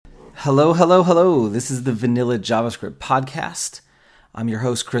Hello, hello, hello. This is the Vanilla JavaScript podcast. I'm your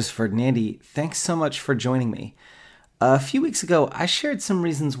host, Chris Ferdinandi. Thanks so much for joining me. A few weeks ago, I shared some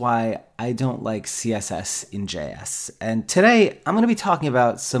reasons why I don't like CSS-in-JS. And today, I'm going to be talking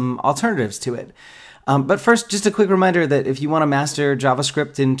about some alternatives to it. But first, just a quick reminder that if you want to master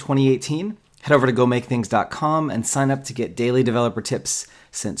JavaScript in 2018, head over to gomakethings.com and sign up to get daily developer tips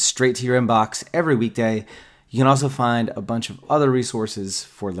sent straight to your inbox every weekday. You can also find a bunch of other resources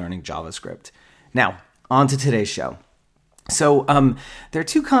for learning JavaScript. Now, on to today's show. So there are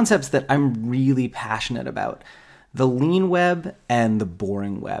two concepts that I'm really passionate about: the lean web and the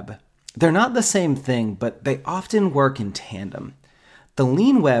boring web. They're not the same thing, but they often work in tandem. The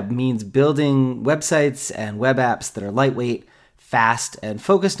lean web means building websites and web apps that are lightweight, fast, and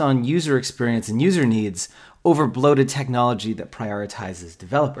focused on user experience and user needs over bloated technology that prioritizes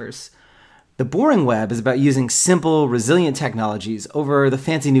developers. The boring web is about using simple, resilient technologies over the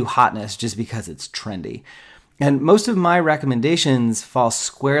fancy new hotness just because it's trendy. And most of my recommendations fall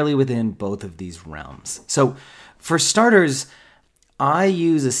squarely within both of these realms. So for starters, I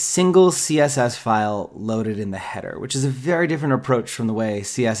use a single CSS file loaded in the header, which is a very different approach from the way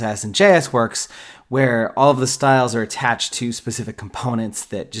CSS-in-JS works, where all of the styles are attached to specific components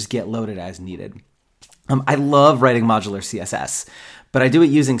that just get loaded as needed. I love writing modular CSS, but I do it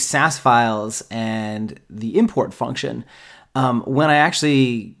using Sass files and the import function. When I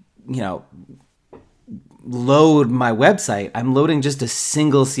actually, load my website, I'm loading just a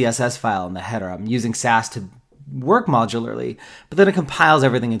single CSS file in the header. I'm using Sass to work modularly, but then it compiles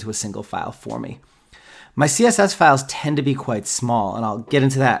everything into a single file for me. My CSS files tend to be quite small, and I'll get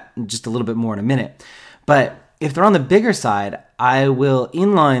into that in just a little bit more in a minute. But if they're on the bigger side, I will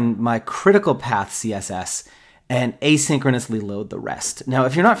inline my critical path CSS and asynchronously load the rest. Now,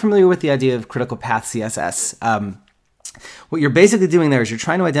 if you're not familiar with the idea of critical path CSS, what you're basically doing there is you're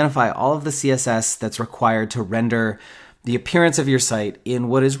trying to identify all of the CSS that's required to render the appearance of your site in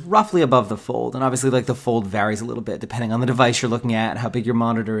what is roughly above the fold. And obviously, the fold varies a little bit depending on the device you're looking at, how big your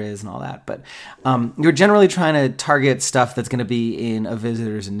monitor is, and all that. But you're generally trying to target stuff that's going to be in a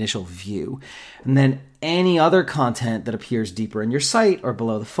visitor's initial view. And then any other content that appears deeper in your site or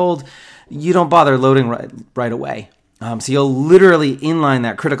below the fold, you don't bother loading right away. So you'll literally inline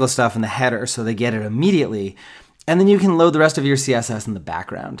that critical stuff in the header so they get it immediately. And then you can load the rest of your CSS in the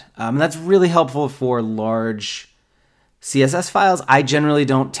background. And that's really helpful for large CSS files. I generally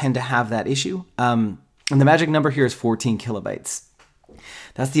don't tend to have that issue. And the magic number here is 14 kilobytes.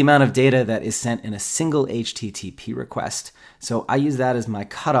 That's the amount of data that is sent in a single HTTP request. So I use that as my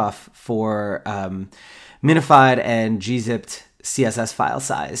cutoff for minified and gzipped CSS file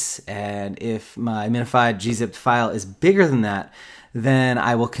size. And if my minified gzipped file is bigger than that, then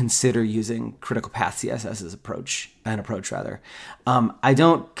I will consider using critical path CSS as an approach. I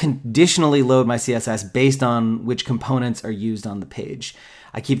don't conditionally load my CSS based on which components are used on the page.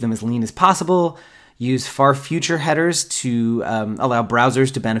 I keep them as lean as possible, use far future headers to allow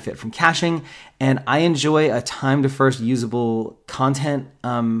browsers to benefit from caching, and I enjoy a time to first usable content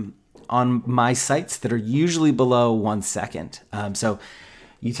on my sites that are usually below 1 second. So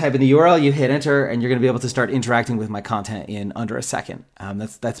you type in the URL, you hit enter, and you're going to be able to start interacting with my content in under a second.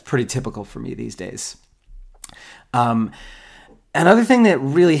 That's pretty typical for me these days. Another thing that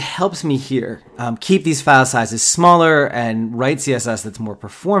really helps me here keep these file sizes smaller and write CSS that's more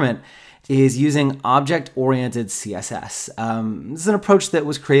performant is using object-oriented CSS. This is an approach that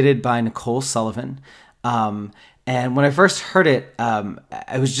was created by Nicole Sullivan. And when I first heard it,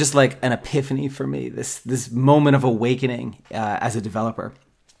 it was just like an epiphany for me, this moment of awakening as a developer.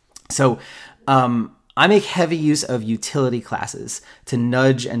 So I make heavy use of utility classes to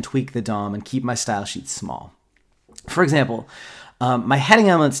nudge and tweak the DOM and keep my style sheets small. For example, my heading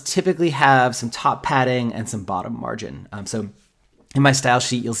elements typically have some top padding and some bottom margin. So in my style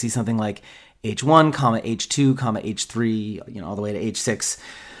sheet, you'll see something like H1, H2, H3, all the way to H6.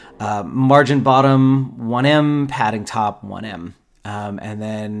 Margin bottom 1em, padding top 1em. And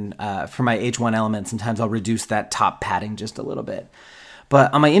then for my H1 element, sometimes I'll reduce that top padding just a little bit.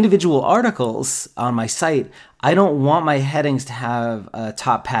 But on my individual articles on my site, I don't want my headings to have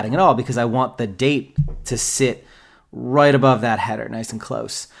top padding at all because I want the date to sit right above that header, nice and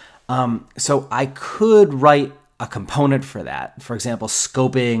close. So I could write a component for that. For example,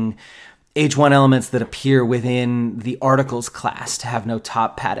 scoping H1 elements that appear within the articles class to have no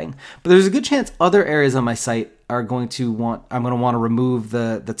top padding. But there's a good chance other areas on my site I'm going to want to remove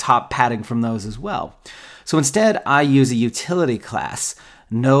the top padding from those as well. So instead, I use a utility class,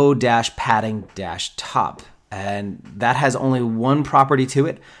 no-padding-top. And that has only one property to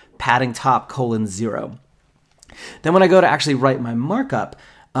it, padding top : 0. Then when I go to actually write my markup,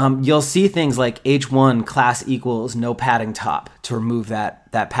 you'll see things like h1 class equals no padding top to remove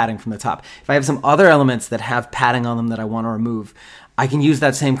that padding from the top. If I have some other elements that have padding on them that I want to remove, I can use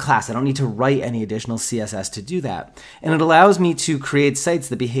that same class. I don't need to write any additional CSS to do that. And it allows me to create sites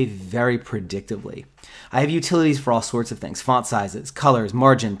that behave very predictably. I have utilities for all sorts of things: font sizes, colors,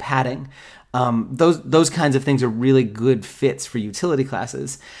 margin, padding. Those kinds of things are really good fits for utility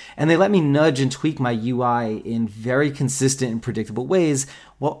classes, and they let me nudge and tweak my UI in very consistent and predictable ways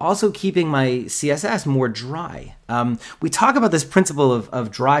while also keeping my CSS more dry. We talk about this principle of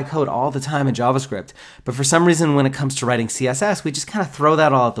dry code all the time in JavaScript, but for some reason when it comes to writing CSS, we just kind of throw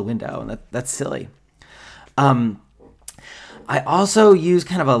that all out the window, and that's silly. I also use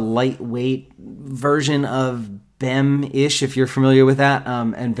kind of a lightweight version of BEM-ish, if you're familiar with that.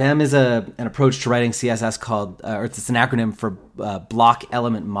 And BEM is an approach to writing CSS called, or it's an acronym for Block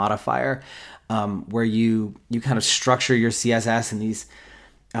Element Modifier, where you kind of structure your CSS in these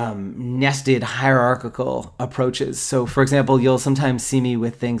nested hierarchical approaches. So, for example, you'll sometimes see me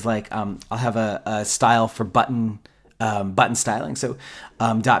with things like I'll have a style for button styling, so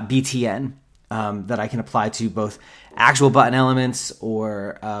 .btn, that I can apply to both actual button elements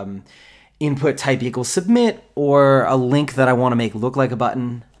or input type equals submit, or a link that I want to make look like a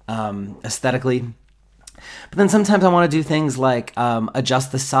button aesthetically. But then sometimes I want to do things like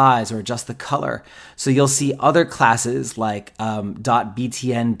adjust the size or adjust the color. So you'll see other classes like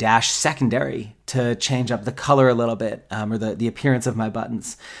 .btn-secondary to change up the color a little bit, or the appearance of my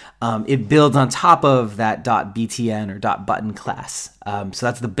buttons. It builds on top of that .btn or .button class. So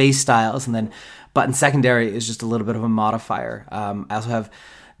that's the base styles, and then button secondary is just a little bit of a modifier. I also have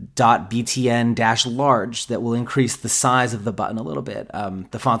 .btn-large that will increase the size of the button a little bit,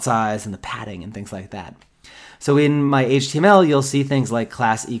 the font size and the padding and things like that. So in my HTML, you'll see things like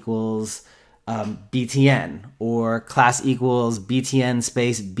class equals btn, or class equals btn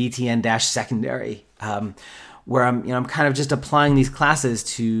space btn-secondary, where I'm kind of just applying these classes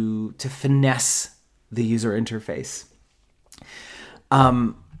to finesse the user interface.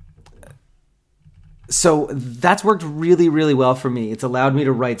 So that's worked really, really well for me. It's allowed me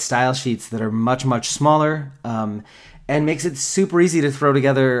to write style sheets that are much, much smaller, and makes it super easy to throw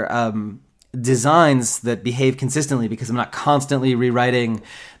together designs that behave consistently, because I'm not constantly rewriting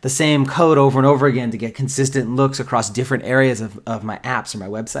the same code over and over again to get consistent looks across different areas of my apps or my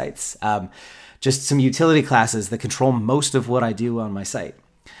websites. Just some utility classes that control most of what I do on my site.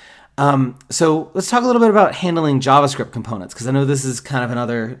 So let's talk a little bit about handling JavaScript components, because I know this is kind of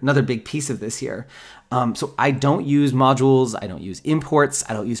another big piece of this here. So I don't use modules, I don't use imports,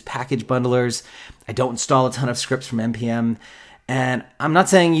 I don't use package bundlers, I don't install a ton of scripts from NPM, and I'm not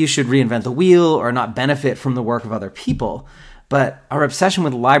saying you should reinvent the wheel or not benefit from the work of other people, but our obsession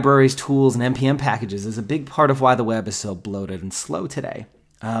with libraries, tools, and NPM packages is a big part of why the web is so bloated and slow today.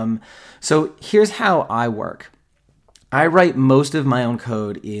 So here's how I work. I write most of my own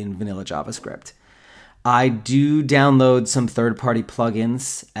code in vanilla JavaScript. I do download some third-party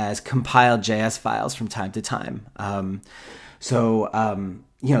plugins as compiled JS files from time to time.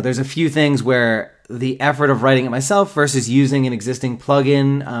 There's a few things where the effort of writing it myself versus using an existing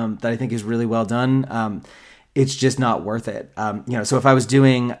plugin that I think is really well done, it's just not worth it. So if I was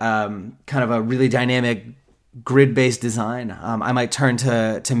doing kind of a really dynamic grid-based design, I might turn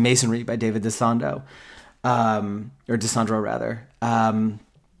to Masonry by David DeSandro. Or DeSandro rather.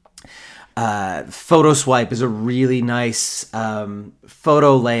 Photo Swipe is a really nice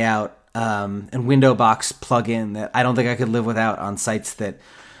photo layout and window box plugin that I don't think I could live without on sites that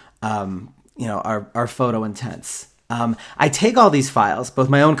are photo intense. I take all these files, both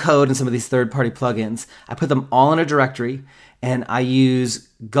my own code and some of these third-party plugins, I put them all in a directory, and I use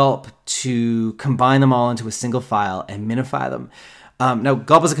Gulp to combine them all into a single file and minify them. Now,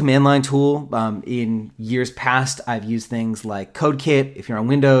 Gulp is a command line tool. In years past, I've used things like CodeKit. If you're on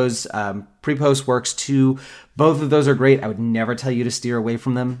Windows, Prepost works too. Both of those are great. I would never tell you to steer away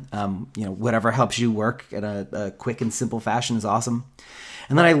from them. Whatever helps you work in a quick and simple fashion is awesome.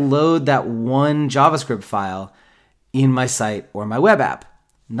 And then I load that one JavaScript file in my site or my web app.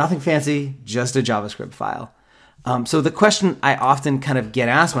 Nothing fancy, just a JavaScript file. So the question I often kind of get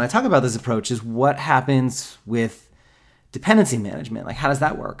asked when I talk about this approach is, what happens with dependency management? Like, how does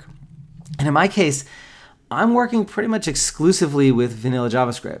that work? And in my case, I'm working pretty much exclusively with vanilla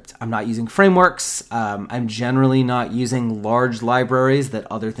JavaScript. I'm not using frameworks. I'm generally not using large libraries that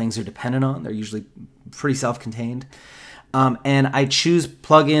other things are dependent on. They're usually pretty self-contained. And I choose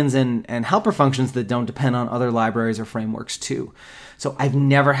plugins and helper functions that don't depend on other libraries or frameworks too. So I've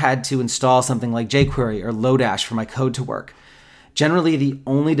never had to install something like jQuery or Lodash for my code to work. Generally, the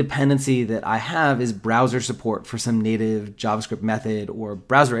only dependency that I have is browser support for some native JavaScript method or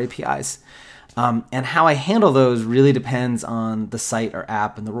browser APIs. And how I handle those really depends on the site or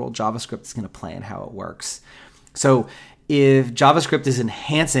app and the role JavaScript is going to play and how it works. So if JavaScript is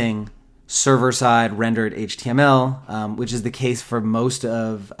enhancing server-side rendered HTML, which is the case for most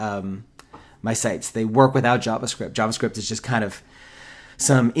of my sites, they work without JavaScript. JavaScript is just kind of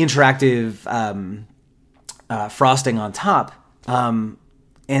some interactive frosting on top. And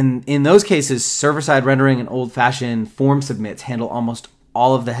in those cases, server-side rendering and old-fashioned form submits handle almost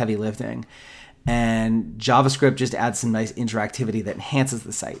all of the heavy lifting. And JavaScript just adds some nice interactivity that enhances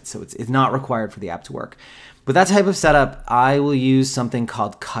the site. So it's not required for the app to work. With that type of setup, I will use something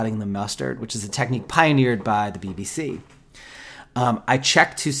called cutting the mustard, which is a technique pioneered by the BBC. I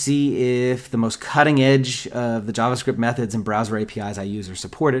check to see if the most cutting edge of the JavaScript methods and browser APIs I use are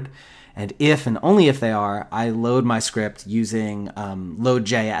supported. And if and only if they are, I load my script using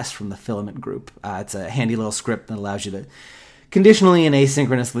load.js from the Filament group. It's a handy little script that allows you to conditionally and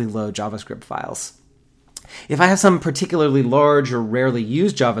asynchronously load JavaScript files. If I have some particularly large or rarely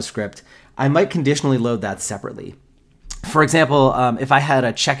used JavaScript, I might conditionally load that separately. For example, if I had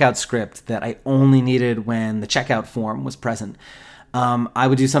a checkout script that I only needed when the checkout form was present, I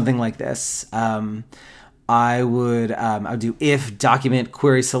would do something like this. I would do if document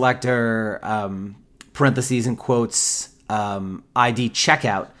query selector parentheses and quotes ID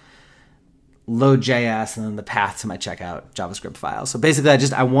checkout load.js and then the path to my checkout JavaScript file. So basically,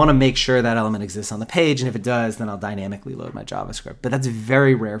 I want to make sure that element exists on the page, and if it does, then I'll dynamically load my JavaScript. But that's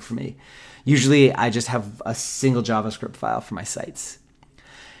very rare for me. Usually, I just have a single JavaScript file for my sites.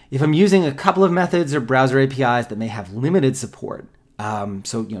 If I'm using a couple of methods or browser APIs that may have limited support,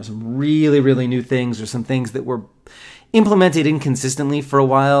 some really, really new things or some things that were implemented inconsistently for a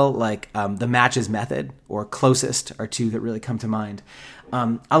while, like the matches method or closest are two that really come to mind.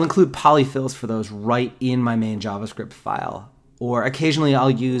 I'll include polyfills for those right in my main JavaScript file, or occasionally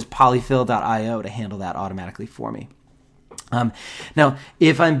I'll use polyfill.io to handle that automatically for me. Now,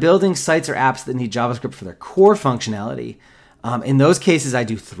 if I'm building sites or apps that need JavaScript for their core functionality, in those cases I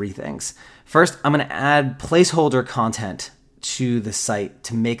do three things. First, I'm going to add placeholder content to the site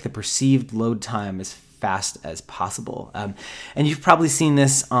to make the perceived load time as fast as possible. And you've probably seen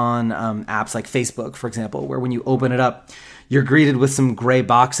this on apps like Facebook, for example, where when you open it up, you're greeted with some gray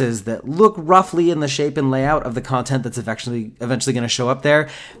boxes that look roughly in the shape and layout of the content that's eventually going to show up there.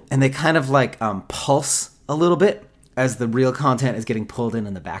 And they kind of like pulse a little bit as the real content is getting pulled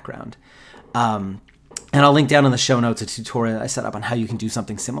in the background. And I'll link down in the show notes a tutorial I set up on how you can do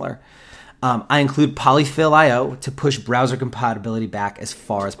something similar. I include polyfill.io to push browser compatibility back as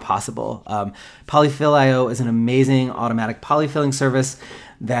far as possible. Polyfill.io is an amazing automatic polyfilling service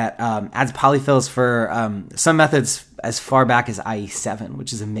that adds polyfills for some methods as far back as IE7,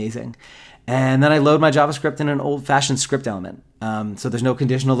 which is amazing. And then I load my JavaScript in an old-fashioned script element. So there's no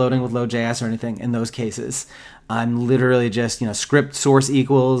conditional loading with load.js or anything in those cases. I'm literally just, script source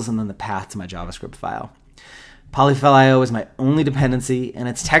equals and then the path to my JavaScript file. Polyfill.io is my only dependency, and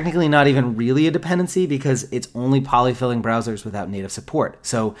it's technically not even really a dependency because it's only polyfilling browsers without native support.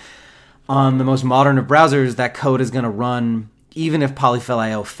 So on the most modern of browsers, that code is going to run even if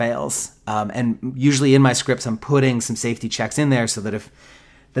polyfill.io fails. And usually in my scripts, I'm putting some safety checks in there so that if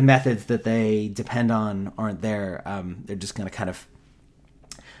the methods that they depend on aren't there, they're just going to kind of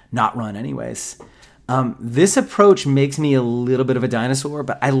not run anyways. This approach makes me a little bit of a dinosaur,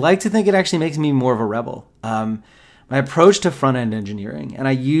 but I like to think it actually makes me more of a rebel. My approach to front-end engineering, and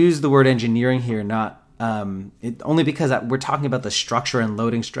I use the word engineering here only because we're talking about the structure and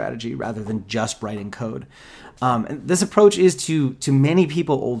loading strategy rather than just writing code. And this approach is to many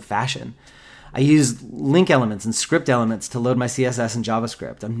people old-fashioned. I use link elements and script elements to load my CSS and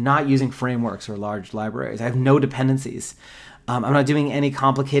JavaScript. I'm not using frameworks or large libraries. I have no dependencies. I'm not doing any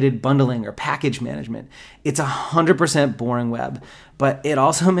complicated bundling or package management. It's 100% boring web, but it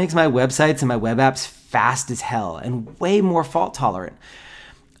also makes my websites and my web apps fast as hell and way more fault tolerant.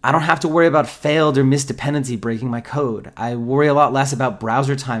 I don't have to worry about failed or missed dependency breaking my code. I worry a lot less about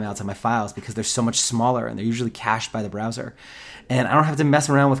browser timeouts on my files because they're so much smaller and they're usually cached by the browser. And I don't have to mess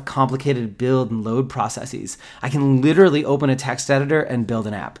around with complicated build and load processes. I can literally open a text editor and build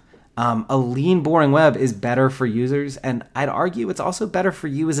an app. A lean, boring web is better for users, and I'd argue it's also better for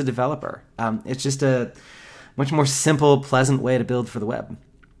you as a developer. It's just a much more simple, pleasant way to build for the web.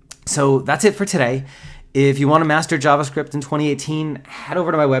 So that's it for today. If you want to master JavaScript in 2018, head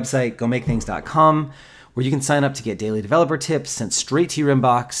over to my website, gomakethings.com, where you can sign up to get daily developer tips sent straight to your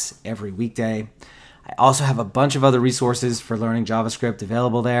inbox every weekday. I also have a bunch of other resources for learning JavaScript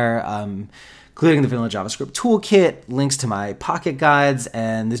available there. including the Vanilla JavaScript Toolkit, links to my Pocket guides,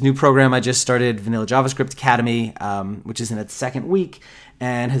 and this new program I just started, Vanilla JavaScript Academy, which is in its second week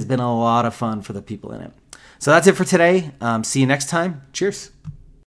and has been a lot of fun for the people in it. So that's it for today. See you next time. Cheers.